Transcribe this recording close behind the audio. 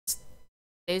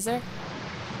Taser?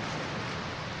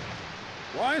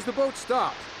 Why is the boat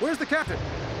stopped? Where's the captain?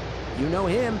 You know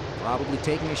him, probably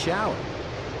taking a shower.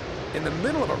 In the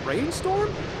middle of a rainstorm?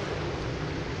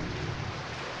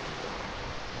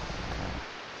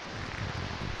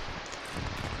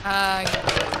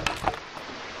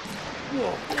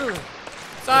 Whoa.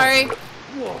 Sorry.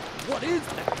 Whoa, what is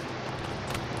that?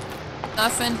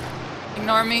 Nothing.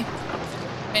 Ignore me.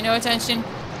 Pay no attention.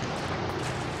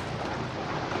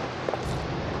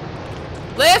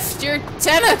 Lift your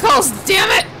tentacles, damn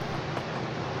it!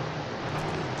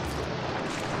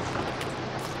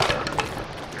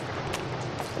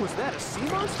 Was that a sea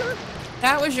monster?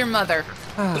 That was your mother.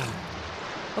 A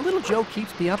little Joe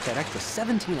keeps me up that extra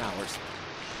 17 hours.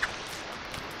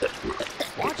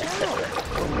 Watch out!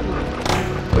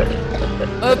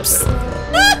 Oops.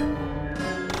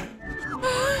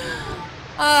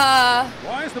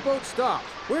 Why is the boat stopped?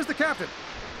 Where's the captain?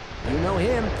 You know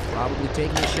him, probably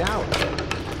taking a shower.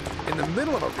 In the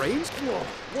middle of a rainstorm?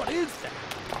 What is that?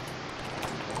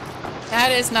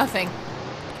 That is nothing.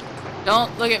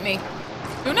 Don't look at me.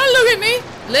 Do not look at me!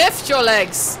 Lift your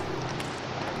legs.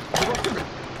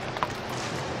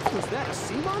 Was that a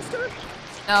sea monster?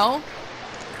 No.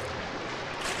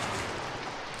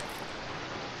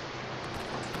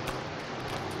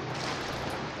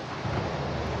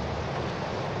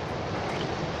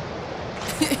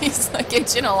 He's like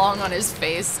itching along on his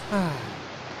face.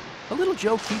 A little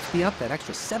Joe keeps me up that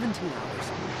extra 17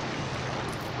 hours.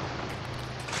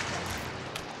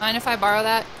 Mind if I borrow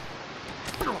that?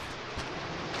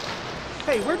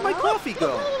 Hey, where'd my coffee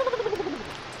go?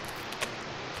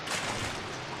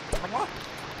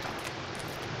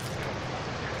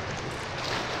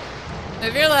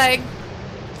 Move your leg.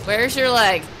 Where's your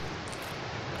leg?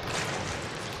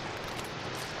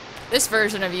 This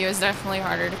version of you is definitely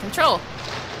harder to control.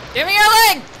 Give me your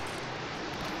leg!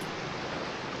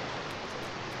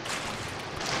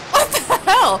 What the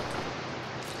hell?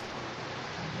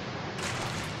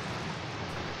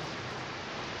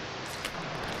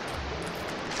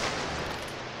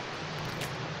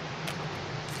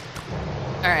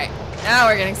 Alright, now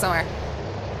we're getting somewhere.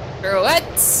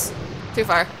 Pirouettes! Too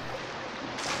far.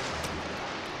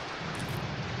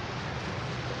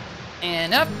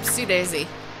 And up, see Daisy.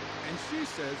 And she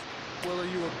says, well, are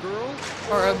you a girl?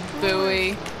 Or a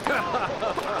buoy. I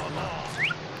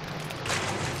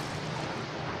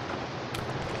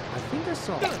think I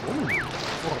saw a woman.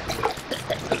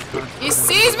 He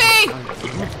sees me!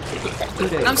 2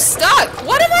 days. I'm stuck!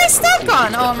 What am I stuck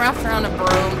on? Oh, I'm wrapped around a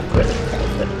broom.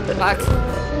 Fuck.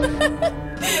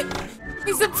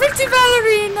 He's a pretty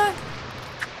ballerina!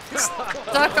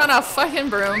 Stuck on a fucking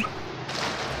broom. You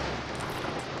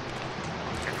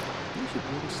should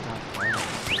really stop calling us.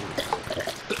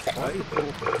 Why is that?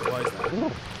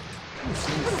 You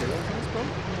seen the sail on this boat?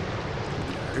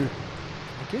 No.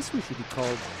 I guess we should be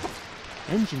called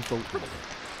engine boatmen.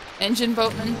 Engine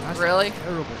boatman? That's Really? a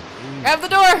terrible name. Grab the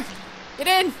door! Get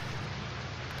in!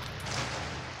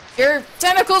 Your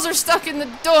tentacles are stuck in the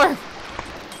door!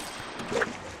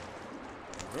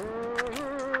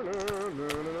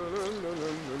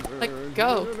 Like,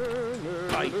 go.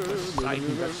 I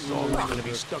decided that song was gonna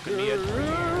be stuck in me head for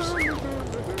years.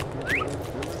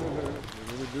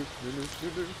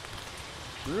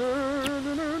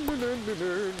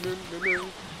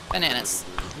 Bananas.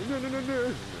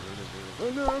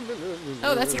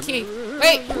 Oh, that's a key.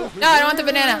 Wait! No, I don't want the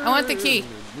banana. I want the key.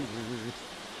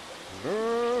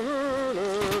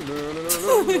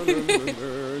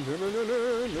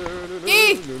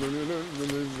 Key!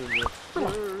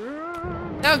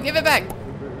 No, give it back.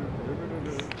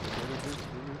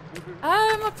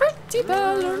 I'm a pretty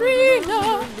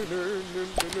ballerina.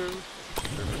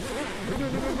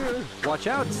 Watch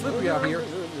out, it's slippery out here.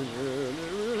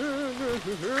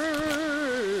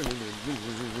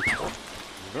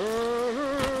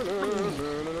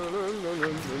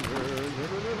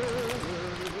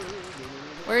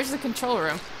 Where's the control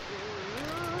room?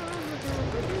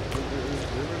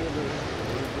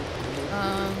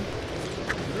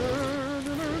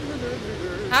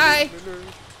 Hi.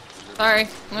 Sorry,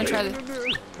 I'm gonna try this.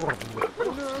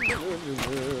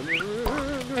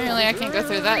 Apparently I can't go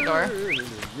through that door.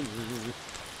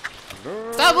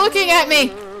 Stop looking at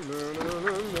me!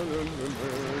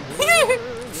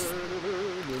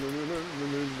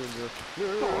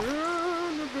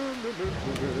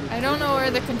 I don't know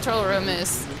where the control room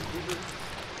is.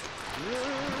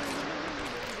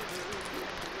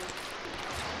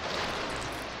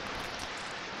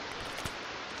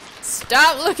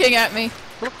 Stop looking at me!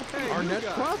 Our net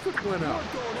profit went up.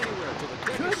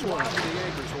 Good one.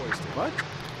 What?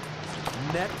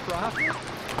 Net profit?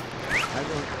 I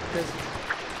don't, because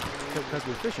because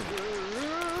we're fishing.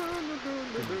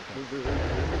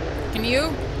 Can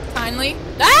you kindly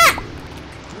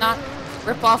not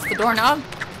rip off the doorknob?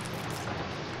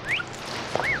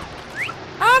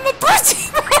 I'm a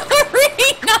pretty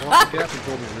ballerina! Well, the captain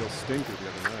told me a real stinker the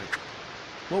other night.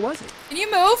 What was it? Can you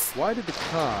move? Why did the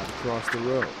cod cross the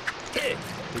road?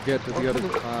 To get to the other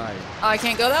side. Oh, I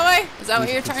can't go that way? Is that what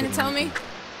you're trying to tell me?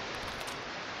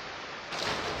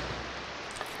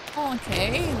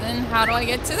 Okay, then how do I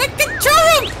get to the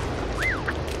control room?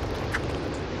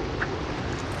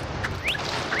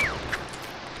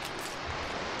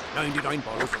 99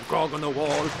 bottles of grog on the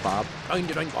wall, Bob.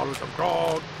 99 bottles of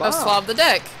grog. Go swab the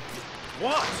deck.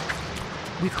 What?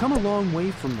 We've come a long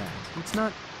way from that. Let's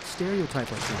not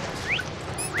stereotype ourselves.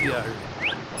 Yeah.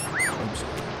 I'm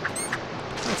sorry.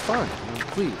 That's fine.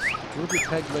 Please, move your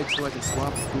peg leg so I can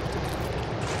swab the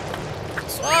poop.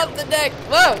 Swab the deck.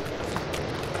 Whoa!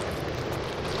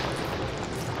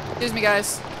 Excuse me,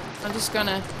 guys. I'm just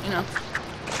gonna, you know,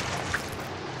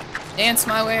 dance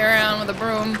my way around with a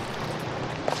broom.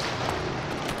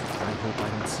 I hope I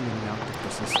don't see any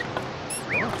octopuses.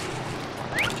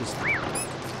 Just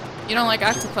You don't like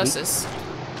octopuses.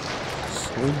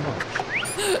 so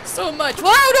much. So much.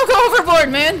 Whoa, don't go overboard,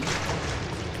 man!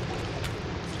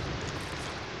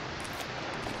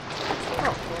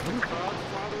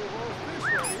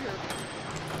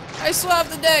 I swabbed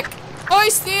the deck.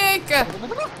 Hoist the anchor!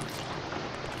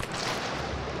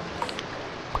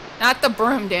 Not the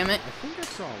broom, damn it. I think I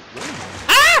saw wind.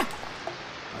 Ah!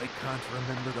 I can't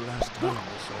remember the last time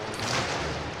I saw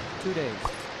one. 2 days.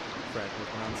 Fred,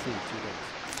 we've been on sea 2 days.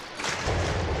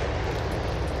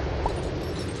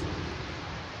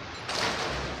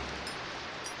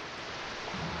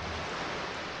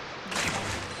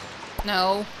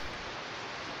 No.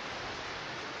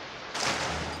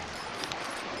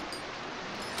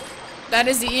 That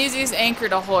is the easiest anchor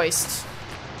to hoist.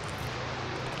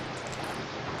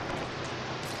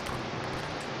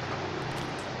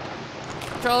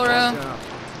 Control room.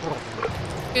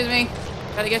 Excuse me.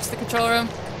 Gotta get to the control room.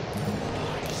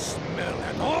 I smell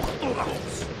an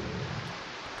octopus.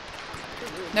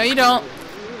 No, you don't.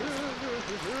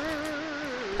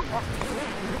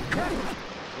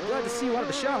 Glad to see you out of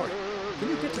the shower. Can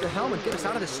you get to the helm and get us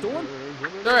out of this storm?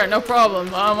 Sure, no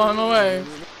problem. I'm on my way.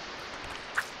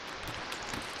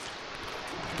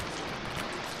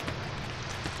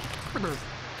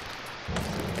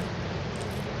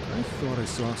 I thought I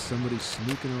saw somebody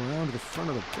sneaking around to the front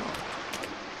of the boat.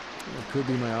 It could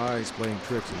be my eyes playing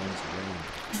tricks against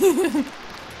rain.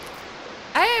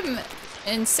 I am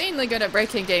insanely good at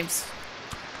breaking games.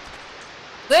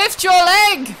 Lift your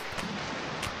leg!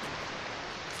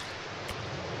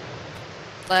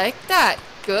 Like that.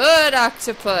 Good,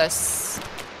 octopus.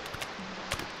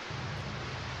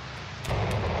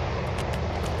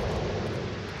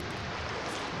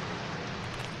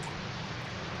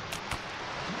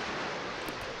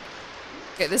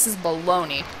 Okay, this is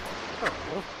baloney.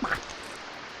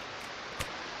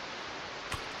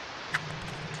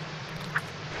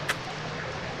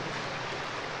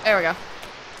 There we go.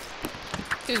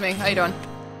 Excuse me, how you doing?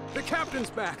 The captain's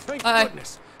back, thank Hi.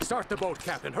 goodness. Start the boat,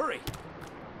 Captain, hurry.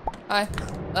 Hi.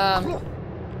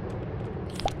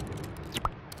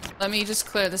 Let me just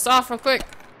clear this off real quick.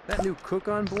 That new cook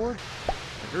on board? I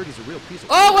heard he's a real piece of...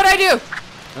 Oh, what'd I do?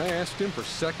 I asked him for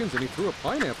seconds and he threw a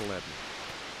pineapple at me.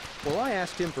 Well, I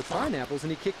asked him for pineapples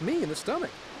and he kicked me in the stomach.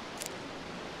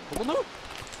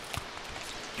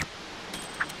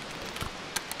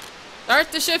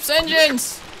 Start the ship's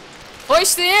engines!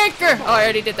 Hoist the anchor! Oh, I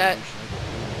already did that.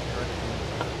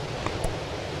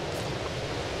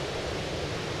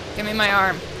 Give me my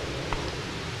arm.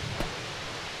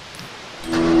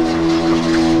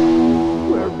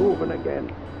 We're moving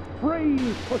again.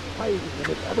 Freeze, push tight, and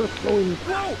it's ever flowing.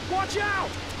 Whoa, watch out!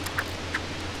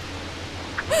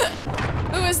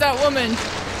 Who is that woman?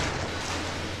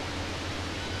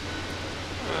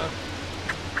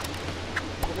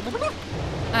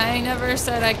 I never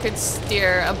said I could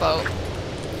steer a boat.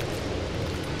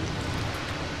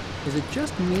 Is it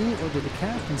just me, or did the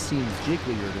captain seem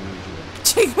jigglier than usual?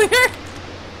 Jiggler?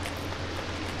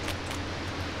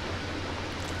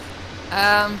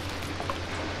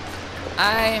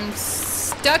 I'm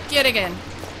stuck yet again.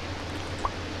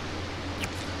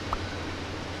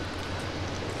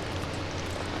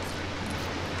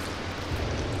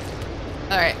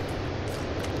 Alright.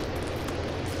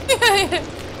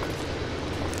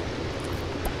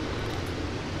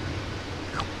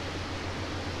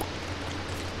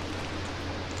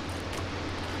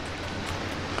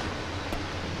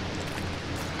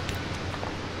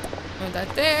 Put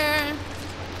that there.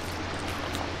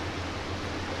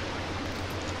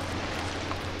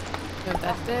 Put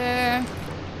that there.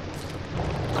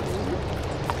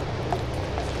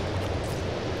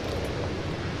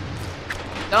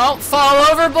 Don't fall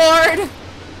overboard!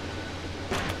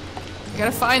 I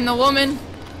gotta find the woman.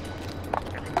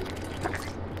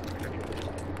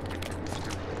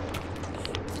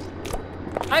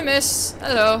 Hi, miss.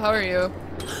 Hello, how are you?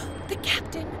 The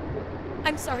captain.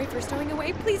 I'm sorry for stowing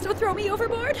away. Please don't throw me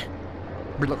overboard.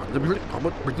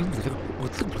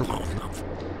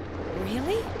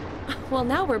 Really? Well,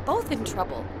 now we're both in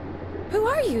trouble. Who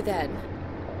are you then?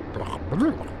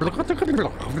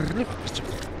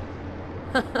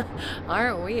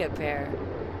 Aren't we a pair?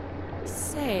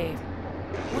 Say,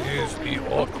 Is the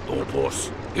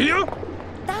octopus here?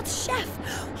 that's Chef.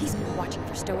 He's been watching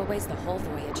for stowaways the whole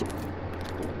voyage.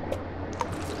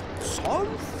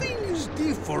 Something's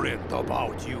different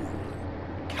about you,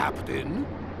 Captain.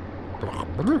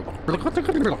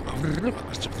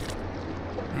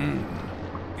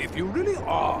 If you really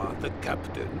are the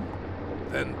captain,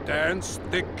 then dance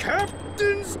the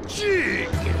captain's jig.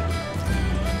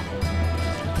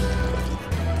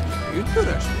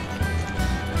 Interesting.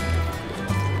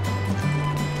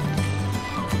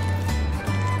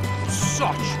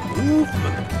 Such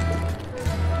movement.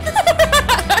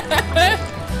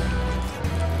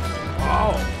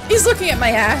 Wow, He's looking at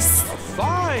my ass. a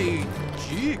fine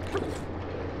jig.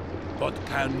 But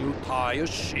can you tie a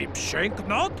sheep shank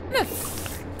knot? I'm gonna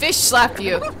fish slap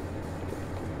you.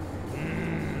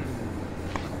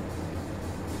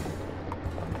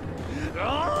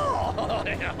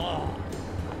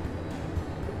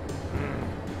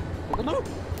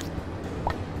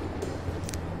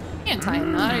 Can't tie a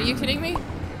knot, are you kidding me?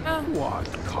 Oh. What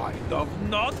kind of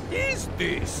knot is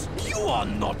this? You are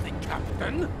not the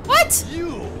captain. What?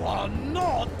 You are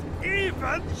not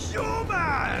even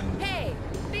human. Hey,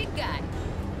 big guy.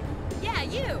 Yeah,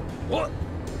 you. What?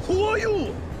 Who are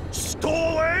you?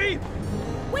 Stowaway?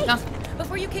 Wait, No.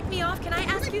 before you kick me off, can I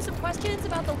ask you some questions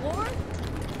about the war?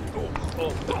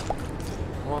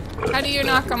 How do you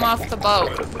knock him off the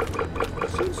boat?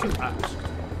 Since you asked,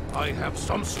 I have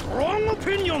some strong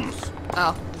opinions.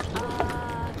 Oh.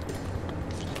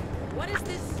 What is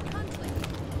this conflict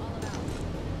all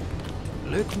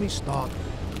about? Let me start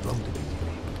from the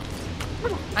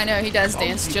beginning. I know, he does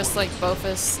dance just like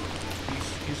Bofus.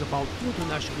 This is about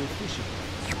international fishing.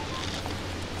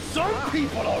 Some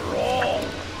people are wrong.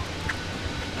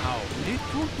 Now,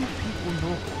 little do people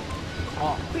know,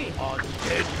 carp are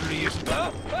Deadliest.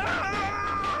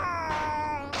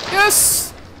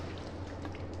 Yes!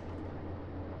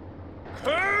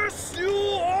 Curse you,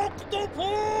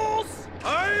 octopus!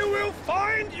 I will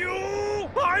find you!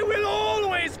 I will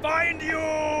always find you!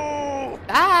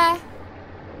 Bye!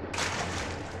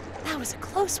 That was a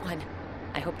close one.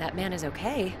 I hope that man is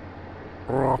okay.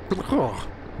 All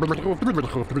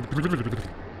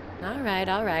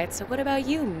right. So what about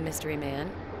you, mystery man?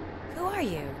 Who are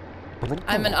you?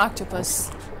 I'm an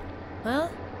octopus.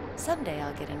 Well, someday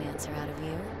I'll get an answer out of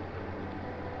you.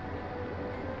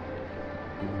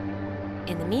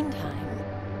 In the meantime,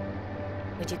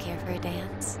 would you care for a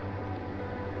dance?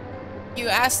 You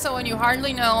asked someone you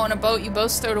hardly know on a boat you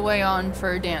both stowed away on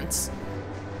for a dance.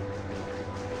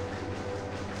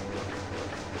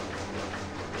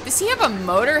 Does he have a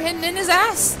motor hidden in his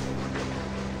ass?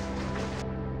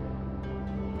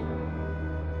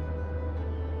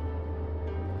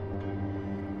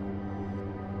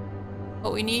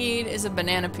 What we need is a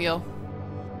banana peel.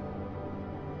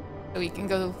 So we can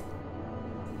go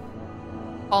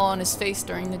fall on his face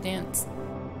during the dance.